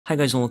Hi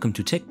guys and welcome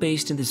to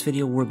TechBased. In this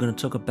video we're going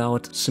to talk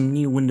about some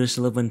new Windows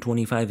 11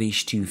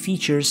 25H2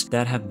 features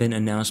that have been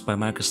announced by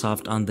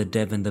Microsoft on the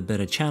dev and the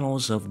beta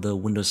channels of the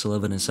Windows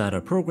 11 Insider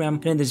program.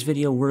 And in this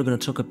video we're going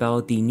to talk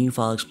about the new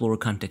File Explorer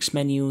context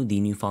menu, the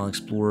new File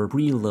Explorer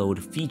preload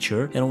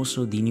feature, and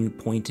also the new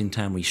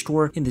point-in-time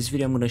restore. In this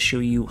video I'm going to show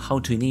you how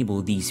to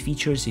enable these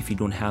features if you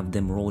don't have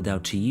them rolled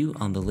out to you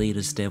on the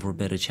latest dev or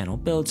beta channel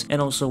builds.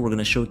 And also we're going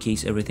to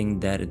showcase everything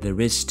that there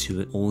is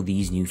to all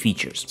these new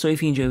features. So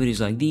if you enjoy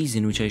videos like these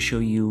in which I show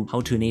you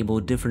how to enable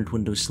different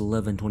Windows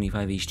 11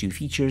 25H2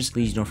 features,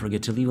 please don't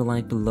forget to leave a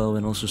like below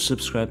and also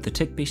subscribe to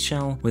the TechBased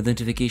channel with the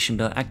notification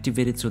bell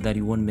activated so that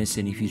you won't miss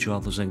any future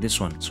uploads like this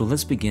one. So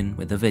let's begin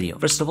with the video.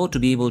 First of all, to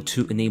be able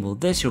to enable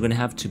this, you're going to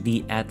have to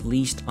be at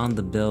least on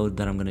the build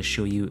that I'm going to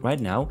show you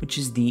right now, which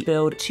is the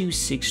build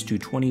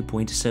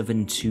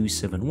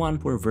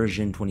 26.20.7271 for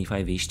version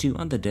 25H2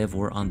 on the dev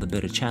or on the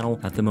beta channel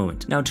at the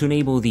moment. Now to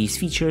enable these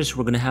features,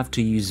 we're going to have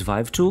to use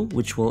Vive tool,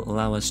 which will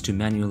allow us to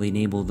manually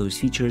enable those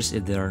features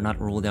if they are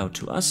not rolled out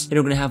to us. And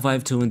we're going to have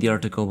Vive tool in the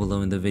article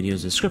below in the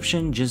video's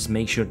description. Just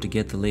make sure to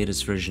get the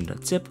latest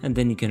version.zip and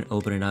then you can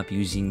open it up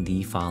using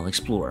the File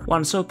Explorer.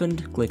 Once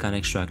opened, click on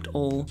Extract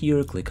All.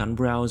 Here, click on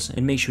Browse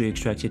and make sure you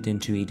extract it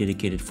into a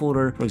dedicated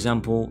folder. For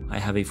example, I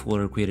have a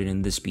folder created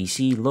in this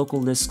PC,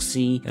 Local Disk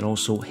C, and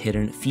also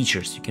Hidden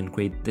Features. You can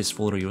create this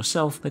folder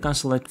yourself. Click on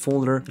Select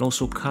Folder and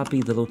also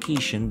copy the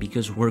location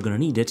because we're going to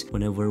need it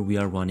whenever we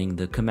are running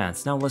the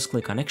commands. Now let's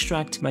click on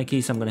Extract. In my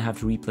case, I'm going to have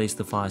to replace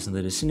the files in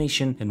the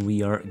destination and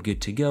we are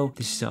good to go.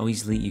 This is how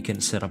easily you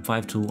can set up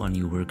Vive tool on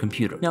your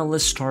computer. Now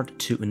let's start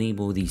to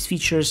enable these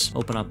features.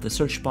 Open up the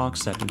search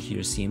box, type in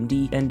here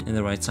CMD, and in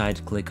the right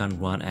side, click on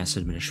Run as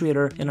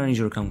Administrator, and on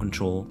User Account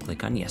Control,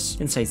 click on Yes.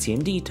 Inside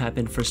CMD, type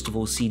in first of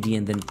all CD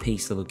and then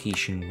paste the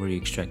location where you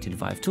extracted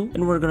Vive tool.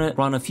 And we're gonna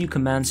run a few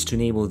commands to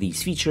enable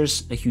these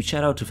features. A huge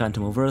shout out to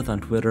Phantom of Earth on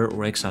Twitter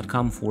or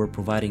x.com for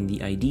providing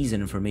the IDs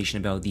and information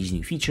about these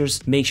new features.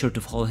 Make sure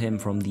to follow him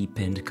from the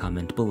pinned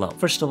comment below.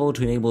 First of all,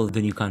 to enable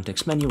the new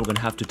context menu, we're gonna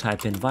have to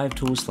type in Vive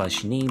tool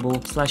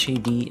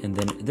 /enable/AD and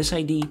then this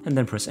ID and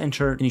then press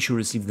enter and you should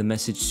receive the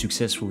message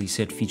successfully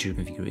set feature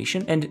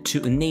configuration. And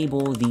to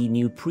enable the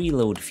new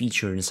preload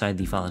feature inside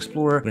the File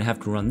Explorer, we're gonna have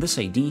to run this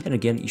ID and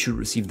again you should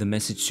receive the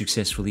message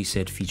successfully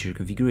set feature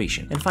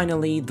configuration. And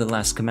finally, the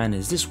last command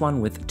is this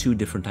one with two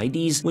different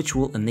IDs, which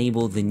will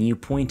enable the new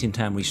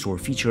point-in-time restore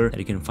feature that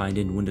you can find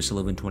in Windows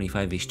 11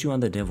 25H2 on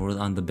the dev or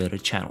on the beta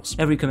channels.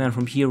 Every command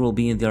from here will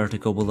be in the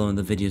article below in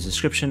the video's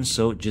description,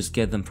 so just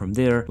get them from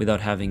there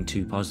without having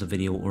to pause the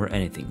video or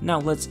anything. Now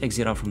let's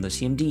exit out from the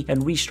CMD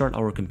and restart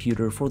our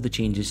computer for the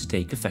changes to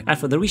take effect.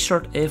 After the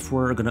restart, if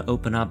we're gonna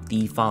open up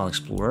the File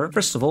Explorer,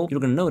 first of all, you're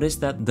gonna notice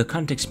that the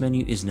context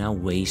menu is now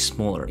way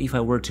smaller. If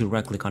I were to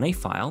right click on a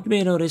file, you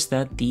may notice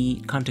that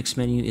the context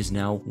menu is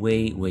now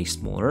way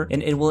smaller,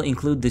 and it will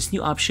include this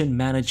new option,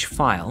 Manage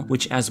File,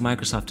 which as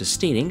Microsoft is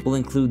stating, will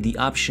include the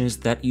options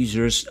that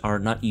users are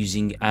not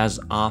using as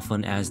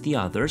often as the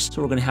others.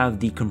 So we're gonna have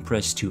the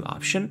Compress to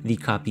option, the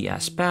Copy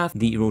as Path,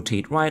 the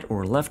Rotate right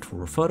or left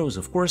for photos,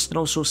 of course, and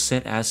also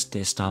Set as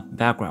Desktop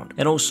Background.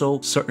 And also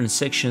certain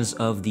sections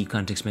of the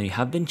context menu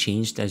have been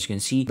changed. As you can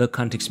see, the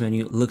context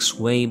menu looks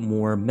way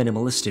more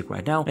minimalistic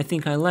right now. I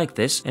think I like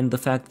this, and the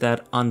fact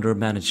that under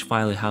Manage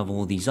File you have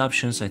all these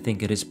options, I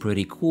think it is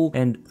pretty cool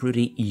and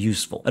pretty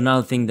useful.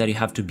 Another thing that you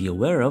have to be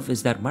aware of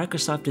is that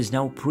Microsoft is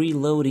now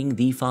preloading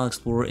the File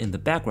Explorer in the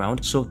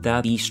background so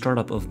that the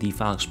startup of the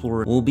File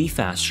Explorer will be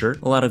faster.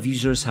 A lot of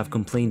users have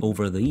complained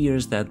over the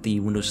years that the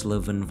Windows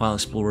 11 File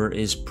Explorer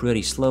is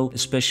pretty slow,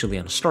 especially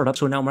on startup.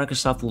 So now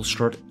Microsoft will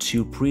start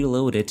to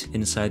preload it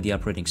inside the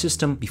operating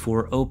system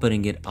before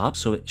opening it up,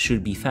 so it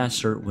should be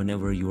faster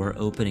whenever you are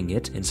opening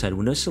it inside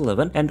Windows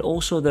 11. And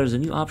also there's a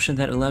new option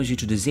that allows you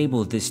to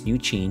disable this new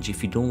change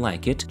if you don't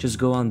like it. Just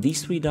go on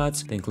these three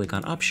dots, then click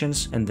on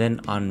Options, and then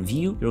on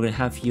View, you're going to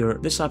have here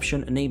this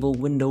option, Enable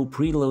Window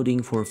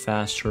Preloading for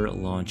Faster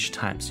Launch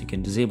Times. You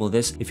can disable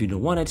this if you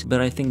don't want it,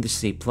 but I think this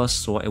is a plus,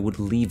 so I would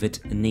leave it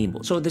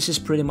enabled. So this is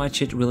pretty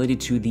much it related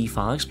to the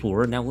File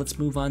Explorer. Now let's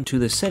move on to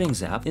the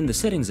Settings app. In the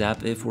Settings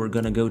app, if we're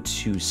going to go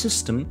to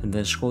System and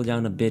then scroll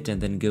down a bit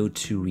and then go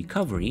to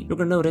Recovery, you're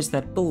going to notice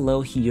that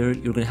below here,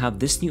 you're going to have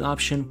this new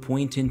option,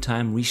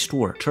 Point-in-Time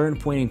Restore. Turn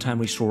Point-in-Time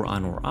Restore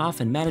on or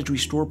off and manage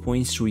restore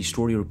points to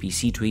restore your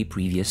PC to a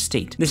previous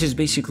state. This is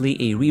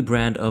basically a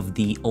rebrand of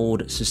the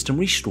old System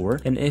Restore,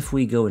 and if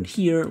we go in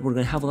here, we're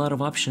going to have a lot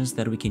of options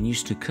that we can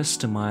use to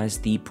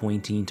customize the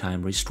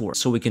point-in-time restore.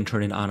 So we can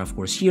turn it on, of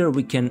course. Here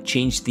we can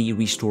change the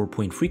restore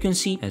point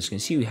frequency. As you can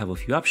see, we have a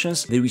few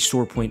options. The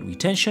restore point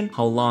retention,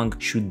 how long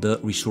should the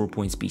restore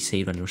points be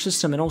saved on your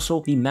system, and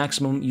also the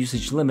maximum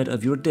usage limit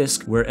of your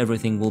disk where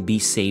everything will be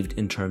saved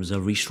in terms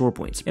of restore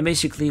points. And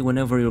basically,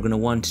 whenever you're going to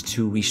want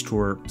to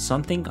restore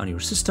something on your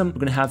system, you're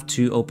going to have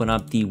to open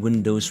up the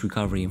Windows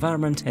recovery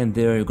environment, and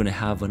there you're going to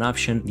have an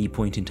option, the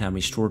point-in-time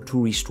restore,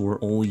 to restore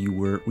all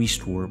your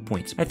restore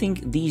points. I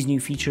think these new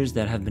features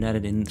that have been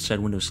added inside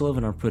Windows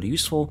 11 are pretty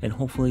useful, and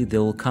hopefully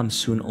they'll come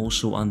soon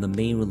also on the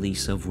main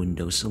release of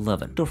Windows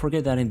 11. Don't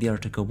forget that in the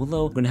article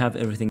below, we're going to have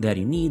everything that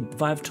you need,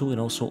 Vive tool, and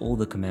also all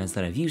the commands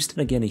that I've used.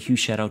 And again, a huge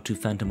shout out to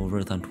Phantom of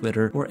Earth on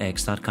Twitter or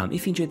x.com.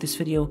 If you enjoyed this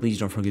video, please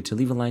don't forget to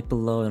leave a like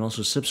below and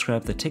also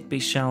subscribe to the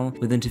Tech-Based channel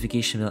with the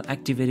notification bell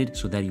activated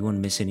so that you won't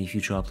miss any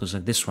future uploads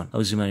like this one. I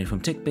was Imani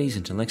from Tech-Based.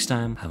 Until next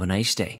time, have a nice day.